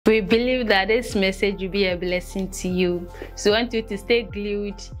We believe that this message will be a blessing to you. So we want you to stay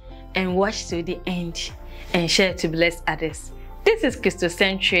glued and watch to the end and share to bless others. This is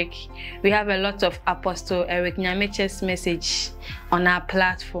Christocentric. We have a lot of Apostle Eric Nyamekye's message on our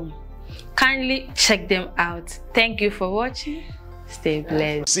platform. Kindly check them out. Thank you for watching. Stay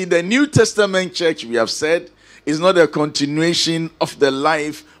blessed. See, the New Testament church, we have said, is not a continuation of the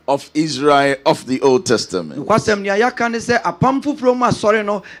life of Israel of the Old Testament. The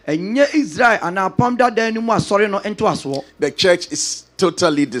church is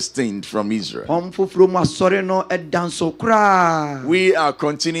totally distinct from Israel. We are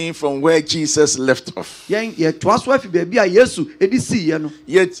continuing from where Jesus left off. Yet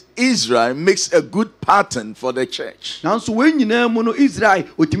Israel makes a good pattern for the church. The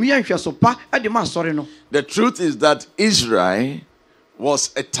truth is that Israel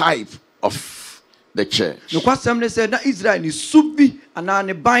was a type of the church.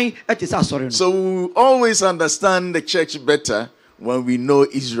 So we always understand the church better when we know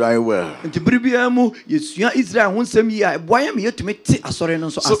Israel well.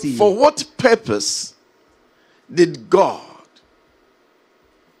 So for what purpose did God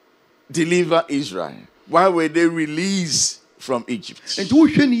deliver Israel? Why were they released from Egypt?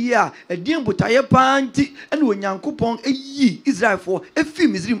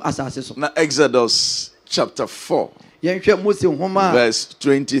 Now Exodus chapter 4 verse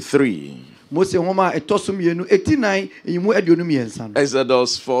 23.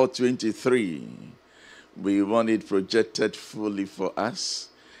 Exodus 4:23. We want it projected fully for us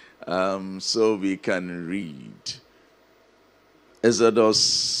so we can read.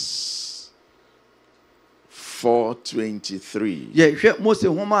 Exodus 4:23.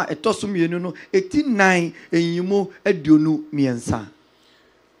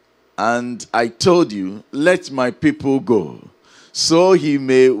 And I told you, let my people go, so he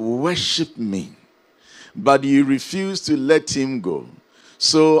may worship me. But you refuse to let him go,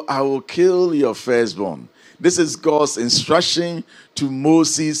 so I will kill your firstborn. This is God's instruction to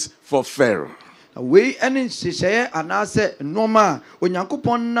Moses for Pharaoh.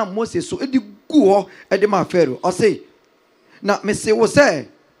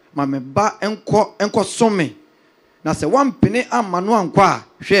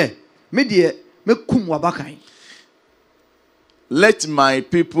 Let my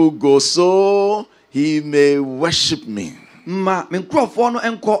people go so he may worship me. Now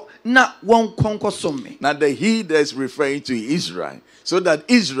the he that is referring to Israel, so that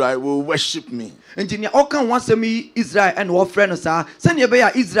Israel will worship me. So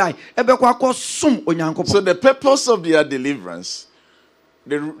the purpose of their deliverance,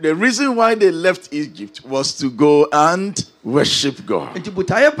 the reason why they left Egypt was to go and worship God.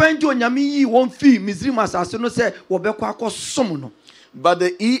 But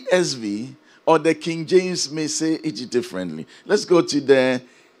the ESV or the King James may say it differently. Let's go to the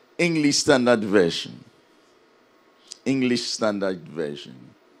English Standard Version. English Standard Version.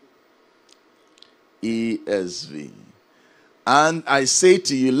 ESV. And I say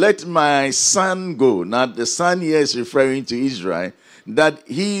to you, let my son go. Now the son here is referring to Israel, that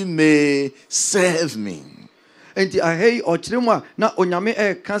he may serve me.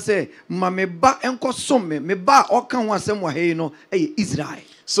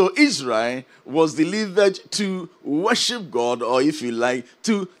 So Israel was delivered to worship God, or if you like,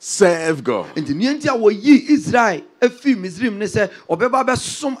 to serve God.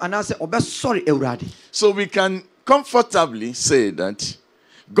 So we can comfortably say that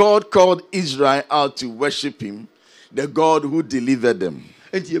God called Israel out to worship him, the God who delivered them.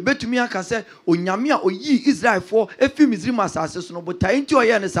 In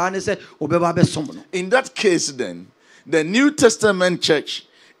that case then, the New Testament church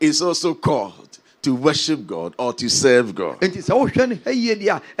is also called to worship God or to serve God.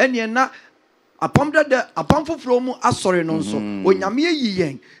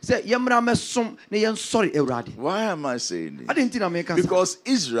 Why am I saying this? Because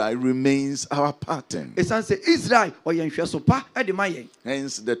Israel remains our pattern. Hence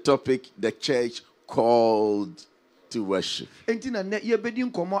the topic, the church called to worship.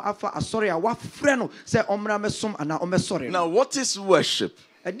 Now, what is worship?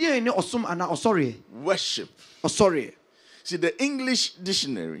 Worship. See, the English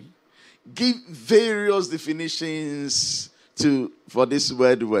dictionary give various definitions for this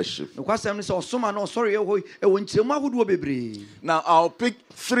word worship. Now I'll pick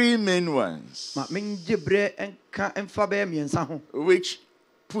three main ones, which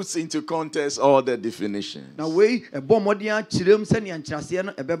puts into context all the definitions. Number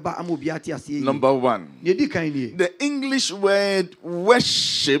one, the English word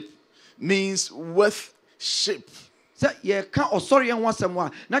worship means worship. To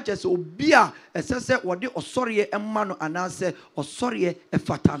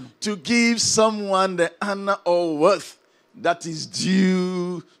give someone the honor or worth that is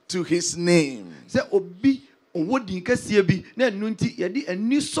due to his name. So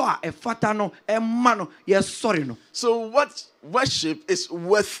what worship is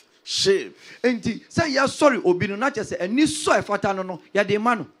worship?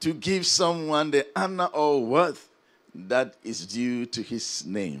 To give someone the honor or worth that is due to his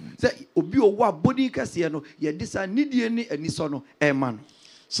name.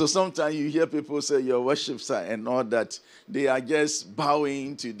 So sometimes you hear people say your worship sir and all that. They are just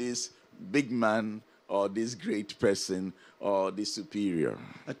bowing to this big man or this great person or the superior.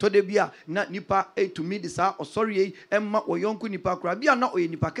 But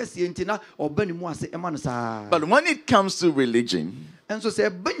when it comes to religion,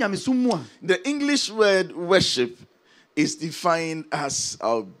 the English word worship is defined as,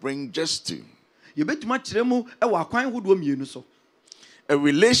 I'll bring just two, a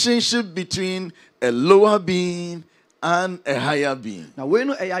relationship between a lower being and a higher being.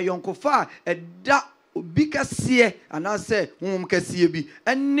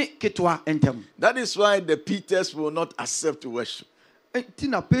 That is why the Peters will not accept worship.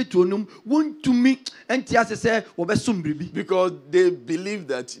 Because they believe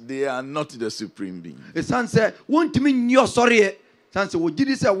that they are not the supreme being.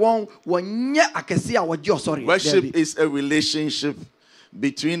 Worship is a relationship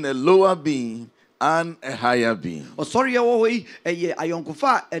between a lower being and a higher being. Now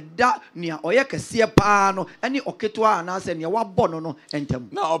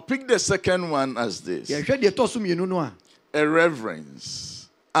I'll pick the second one as this: a reverence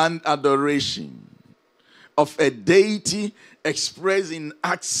and adoration of a deity expressed in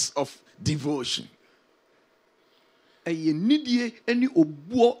acts of devotion.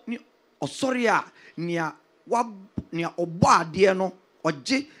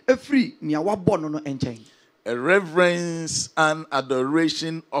 A reverence and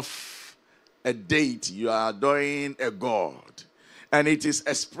adoration of a deity. You are adoring a God, and it is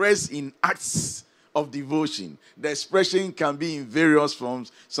expressed in acts of devotion. The expression can be in various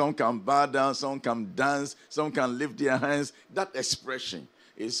forms. Some can bow down, some can dance, some can lift their hands. That expression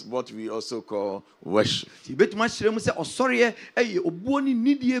is what we also call worship.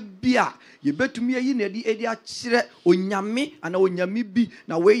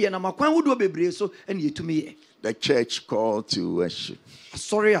 The church called to worship.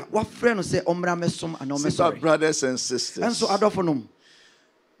 Sister, brothers and sisters,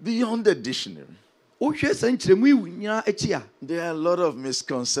 beyond the dictionary, there are a lot of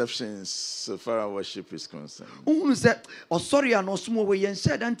misconceptions so far as worship is concerned.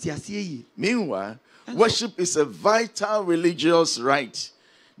 Meanwhile, worship is a vital religious right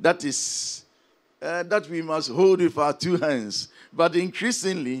that we must hold with our two hands. But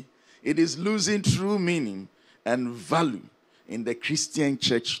increasingly, it is losing true meaning and value in the Christian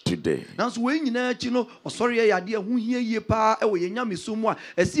church today.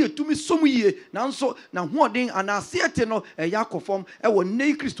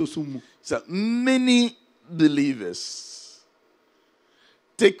 So many believers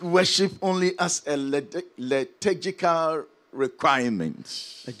take worship only as a liturgical requirement.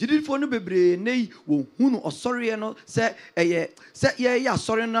 Some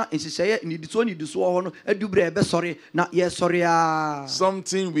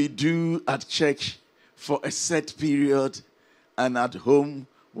something we do at church for a set period and at home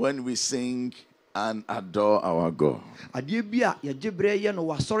when we sing and adore our God.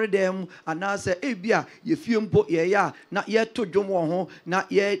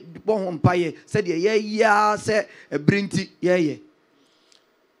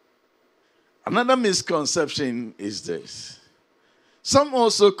 Another misconception is this: some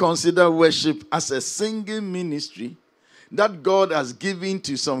also consider worship as a singing ministry that God has given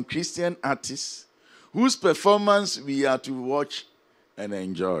to some Christian artists whose performance we are to watch and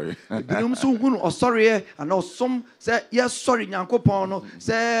enjoy.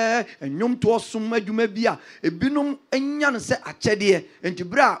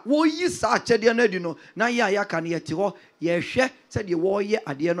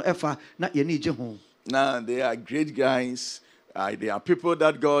 Now, they are great guys. They are people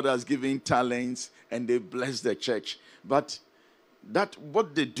that God has given talents and they bless the church. But that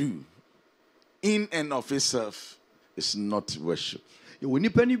what they do in and of itself is not worship. When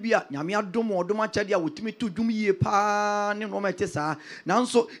you penny be at Yamiadom or Domachadia with me to do me a pan and Romatessa. Now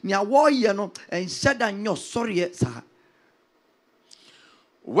so near war, and said I know sorry, sir.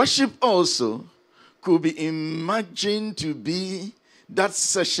 Worship also could be imagined to be that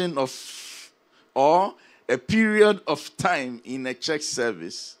session of or a period of time in a church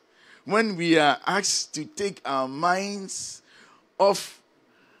service when we are asked to take our minds off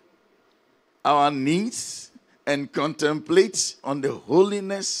our needs and contemplate on the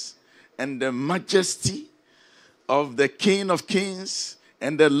holiness and the majesty of the King of Kings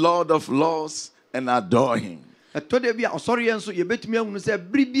and the Lord of Lords and adore him. Today be sorry and so you bet me on say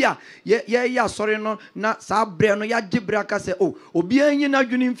bribia yeah sorry no na sa bre no ya gibraka say oh obia yin na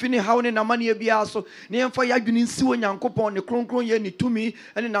dwuni mfini haw ne na mane bia so ne yemfa ya dwuni nsi onyankopon ne kronkron ye ni tumi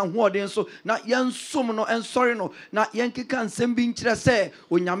ene na hoɔden so na yensom no en sorry no na yenkeka nsɛm bi nkyerɛ sɛ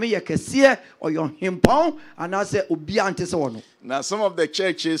onyame ye kɛseɛ ɔyɔ hempɔn ana sɛ obia ante sɛ wɔno. Now some of the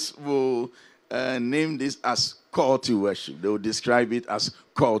churches will name this as call to worship. They will describe it as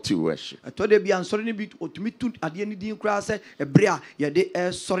call to worship. Today be sorry ni bi otumi tu ade ni din kra sɛ ebrea ye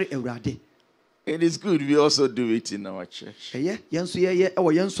de sorry ewurade. It is good. We also do it in our church.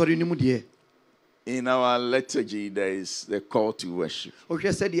 In our liturgy, there is the call to worship. And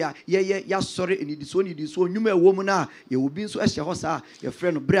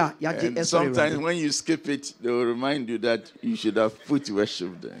sometimes when you skip it, they will remind you that you should have put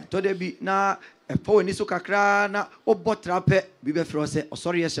worship there.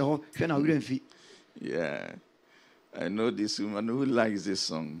 Yeah. I know this woman who likes this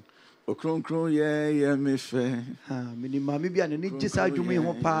song. Me fe.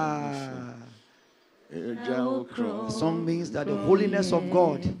 The song means that the holiness of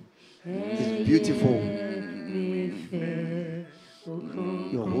God is beautiful.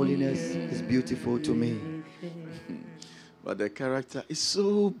 Your holiness is beautiful to me. But the character is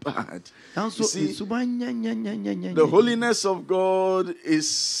so bad. See, the holiness of God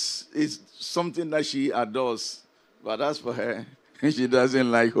is something that she adores. But as for her, she doesn't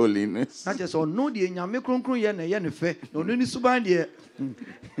like holiness. So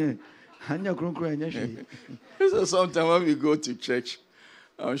sometimes when we go to church,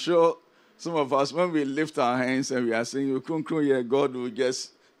 I'm sure some of us, when we lift our hands and we are saying, God will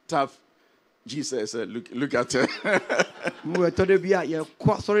just tap Jesus and look at her.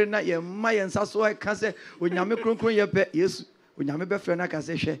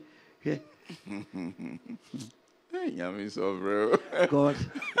 God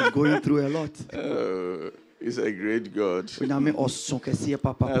is going through a lot. He's a great God.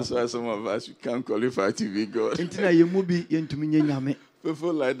 That's why some of us can't qualify to be God.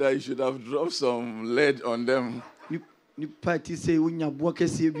 People like that, you should have dropped some lead on them.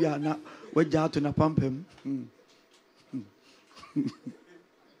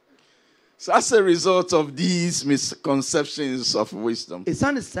 So as a result of these misconceptions of wisdom, the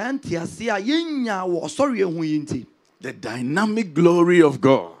dynamic glory of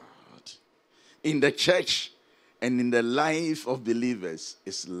God in the church and in the life of believers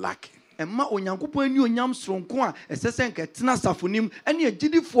is lacking. In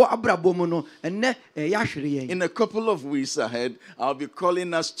a couple of weeks ahead, I'll be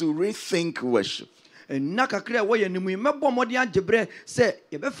calling us to rethink worship. I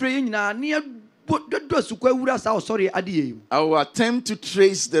will attempt to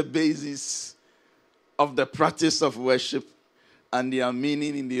trace the basis of the practice of worship and their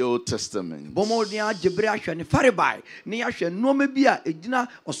meaning in the Old Testament. Through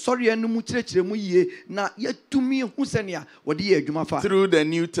the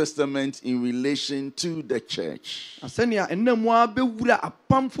New Testament in relation to the church.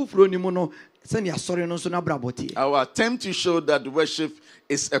 I will attempt to show that worship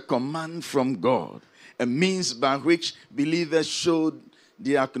is a command from God, a means by which believers show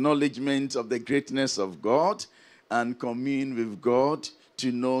the acknowledgement of the greatness of God and commune with God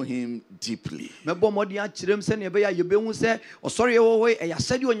to know him deeply.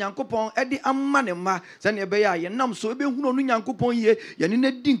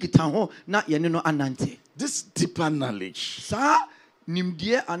 This deeper knowledge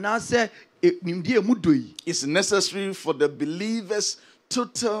is necessary for the believer's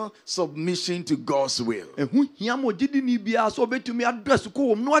total submission to God's will. If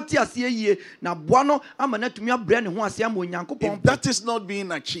that is not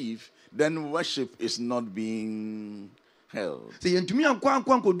being achieved, then worship is not being held.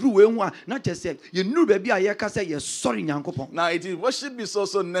 Now, worship is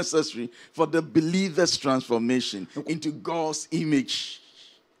also necessary for the believer's transformation into God's image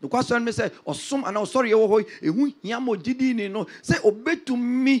The question me say osum ana osori ye wo hoy ehu hia mo gidi ni no say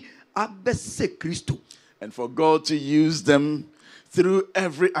obetumi abese Kristo. And for God to use them through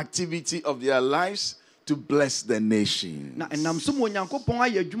every activity of their lives to bless the nation. Na enam so mo Nyankopon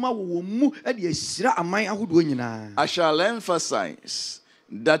aye adwuma wo mu e de asira aman ahodo nyina. I shall emphasize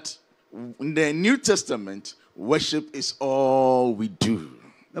that in the New Testament, worship is all we do.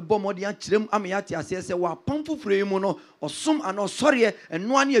 And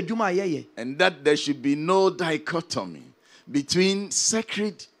that there should be no dichotomy between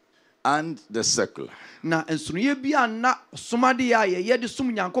sacred and the secular. There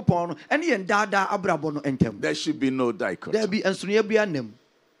should be no dichotomy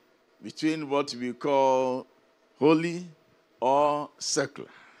between what we call holy or secular.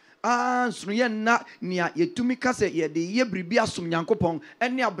 Because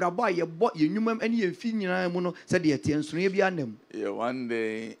one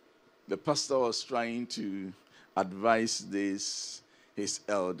day the pastor was trying to advise his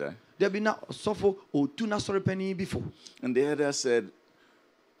elder. And the elder said,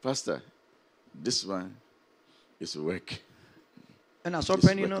 "Pastor, this one is work." And I saw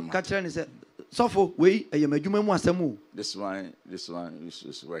penny no catcher and said, "Sofo, we a majuma asemu. This one is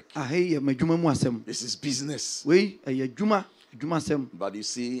work. This is business. We a juma sem." But you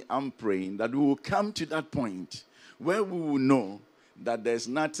see, I'm praying that we will come to that point where we will know that there's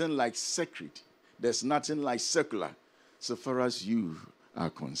nothing like sacred, there's nothing like secular, so far as you are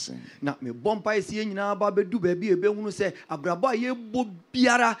concerned. Na me bompa esi nyina ba bedu ba bi ebe hunu se abraba ye bo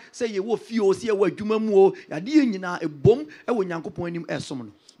biara se ye wo fie se ye wo adwuma mu o yade nyina ebom e wo Nyankopon anim esom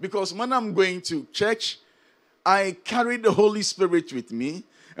no. Because when I'm going to church, I carry the Holy Spirit with me,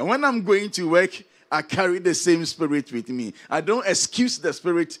 and when I'm going to work, I carry the same Spirit with me. I don't excuse the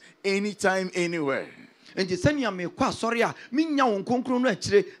Spirit anytime, anywhere. And the senior me kwa sorry a me nya won konkron no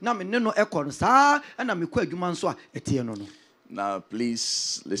akire na me ne no ekor saa na me kwa adwuma nso a etie no no. Now,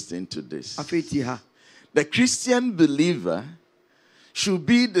 please listen to this. The Christian believer should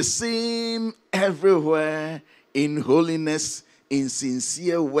be the same everywhere in holiness, in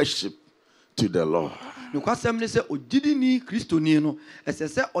sincere worship to the Lord. We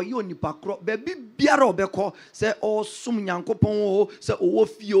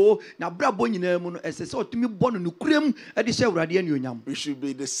should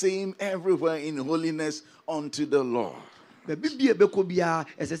be the same everywhere in holiness unto the Lord.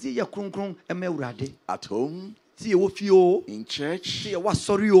 At home, in church,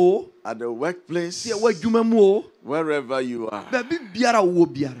 at the workplace, wherever you are,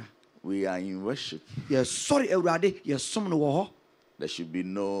 we are in worship. There should be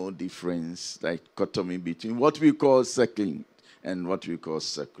no difference, dichotomy between what we call sacred and what we call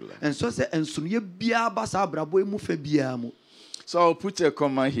secular. So I'll put a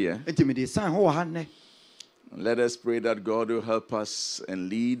comma here. Let us pray that God will help us and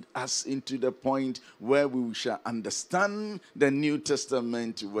lead us into the point where we shall understand the New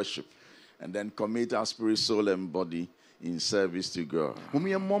Testament worship and then commit our spirit, soul, and body in service to God.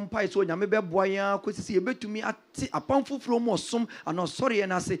 The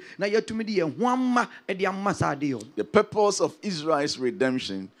purpose of Israel's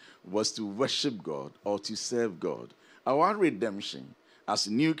redemption was to worship God or to serve God. Our redemption as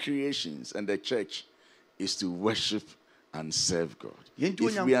new creations and the church is to worship and serve God. If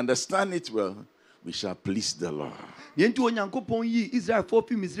we understand it well, we shall please the Lord. Now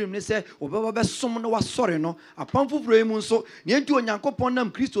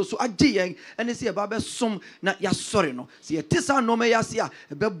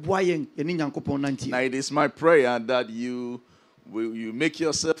it is my prayer that you make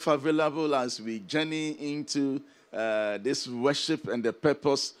yourself available as we journey into this worship and the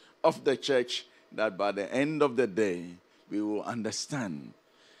purpose of the church, that by the end of the day, we will understand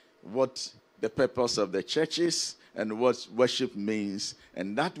what the purpose of the church is and what worship means.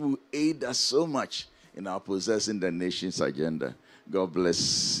 And that will aid us so much in our possessing the nation's agenda. God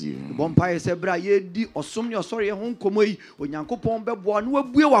bless you.